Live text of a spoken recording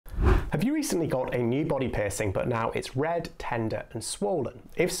Have you recently got a new body piercing but now it's red, tender and swollen?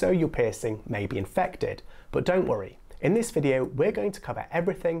 If so, your piercing may be infected, but don't worry. In this video, we're going to cover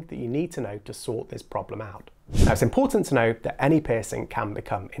everything that you need to know to sort this problem out. Now, it's important to know that any piercing can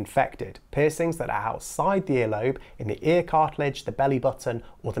become infected. Piercings that are outside the earlobe, in the ear cartilage, the belly button,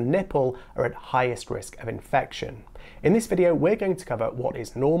 or the nipple are at highest risk of infection. In this video, we're going to cover what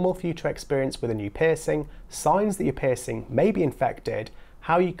is normal for you to experience with a new piercing, signs that your piercing may be infected,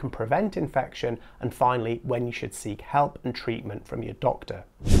 how you can prevent infection, and finally, when you should seek help and treatment from your doctor.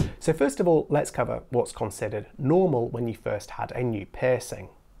 So first of all, let's cover what's considered normal when you first had a new piercing.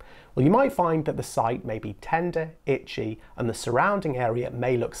 Well, you might find that the site may be tender, itchy, and the surrounding area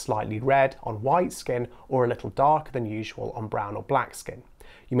may look slightly red on white skin or a little darker than usual on brown or black skin.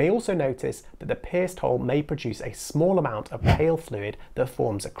 You may also notice that the pierced hole may produce a small amount of pale fluid that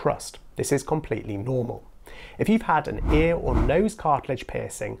forms a crust. This is completely normal. If you've had an ear or nose cartilage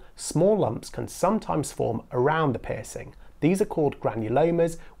piercing, small lumps can sometimes form around the piercing. These are called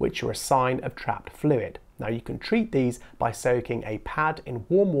granulomas, which are a sign of trapped fluid. Now, you can treat these by soaking a pad in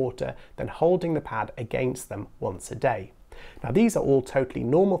warm water, then holding the pad against them once a day. Now, these are all totally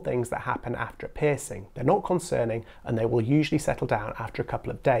normal things that happen after a piercing. They're not concerning and they will usually settle down after a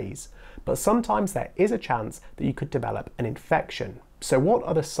couple of days. But sometimes there is a chance that you could develop an infection. So what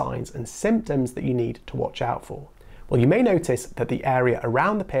are the signs and symptoms that you need to watch out for? Well, you may notice that the area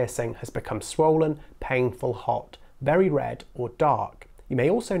around the piercing has become swollen, painful, hot, very red or dark. You may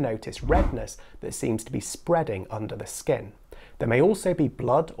also notice redness that seems to be spreading under the skin. There may also be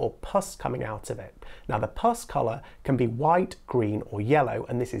blood or pus coming out of it. Now, the pus colour can be white, green or yellow,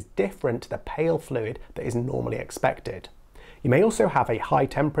 and this is different to the pale fluid that is normally expected. You may also have a high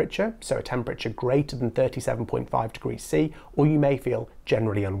temperature, so a temperature greater than 37.5 degrees C, or you may feel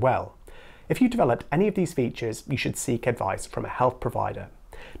generally unwell. If you developed any of these features, you should seek advice from a health provider.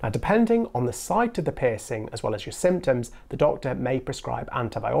 Now, depending on the site of the piercing as well as your symptoms, the doctor may prescribe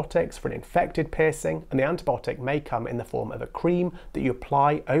antibiotics for an infected piercing, and the antibiotic may come in the form of a cream that you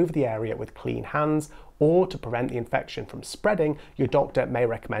apply over the area with clean hands, or to prevent the infection from spreading, your doctor may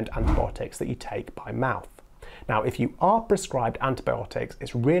recommend antibiotics that you take by mouth. Now, if you are prescribed antibiotics,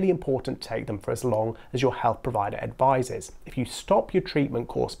 it's really important to take them for as long as your health provider advises. If you stop your treatment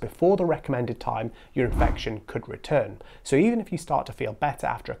course before the recommended time, your infection could return. So even if you start to feel better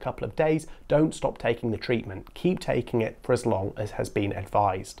after a couple of days, don't stop taking the treatment. Keep taking it for as long as has been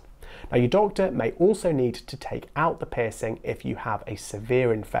advised. Now, your doctor may also need to take out the piercing if you have a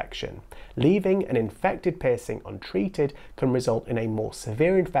severe infection. Leaving an infected piercing untreated can result in a more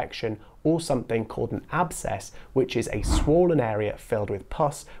severe infection or something called an abscess, which is a swollen area filled with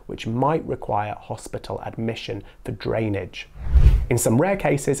pus, which might require hospital admission for drainage. In some rare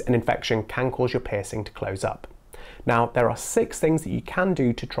cases, an infection can cause your piercing to close up. Now, there are 6 things that you can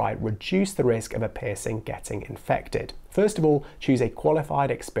do to try reduce the risk of a piercing getting infected. First of all, choose a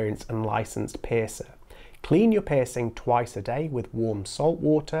qualified, experienced and licensed piercer. Clean your piercing twice a day with warm salt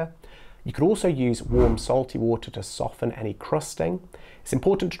water. You could also use warm salty water to soften any crusting. It's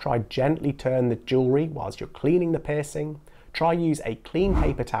important to try gently turn the jewellery whilst you're cleaning the piercing. Try use a clean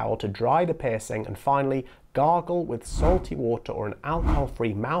paper towel to dry the piercing, and finally, gargle with salty water or an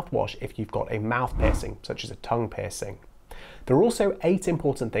alcohol-free mouthwash if you've got a mouth piercing, such as a tongue piercing. There are also 8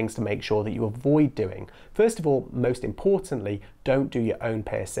 important things to make sure that you avoid doing. First of all, most importantly, don't do your own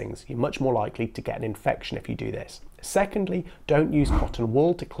piercings. You're much more likely to get an infection if you do this. Secondly, don't use cotton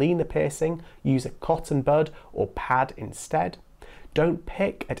wool to clean the piercing. Use a cotton bud or pad instead. Don't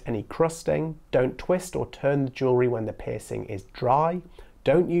pick at any crusting. Don't twist or turn the jewellery when the piercing is dry.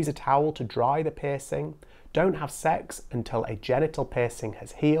 Don't use a towel to dry the piercing. Don't have sex until a genital piercing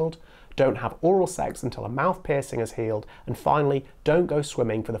has healed. Don't have oral sex until a mouth piercing has healed. And finally, don't go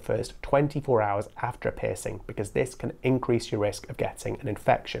swimming for the first 24 hours after a piercing, because this can increase your risk of getting an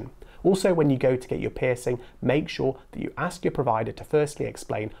infection. Also, when you go to get your piercing, make sure that you ask your provider to firstly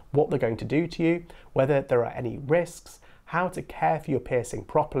explain what they're going to do to you, whether there are any risks, how to care for your piercing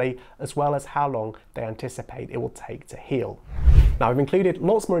properly, as well as how long they anticipate it will take to heal. Now, I've included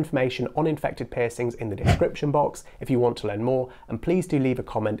lots more information on infected piercings in the description box if you want to learn more, and please do leave a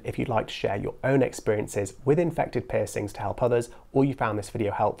comment if you'd like to share your own experiences with infected piercings to help others, or you found this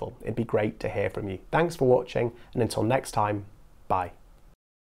video helpful. It'd be great to hear from you. Thanks for watching, and until next time, bye.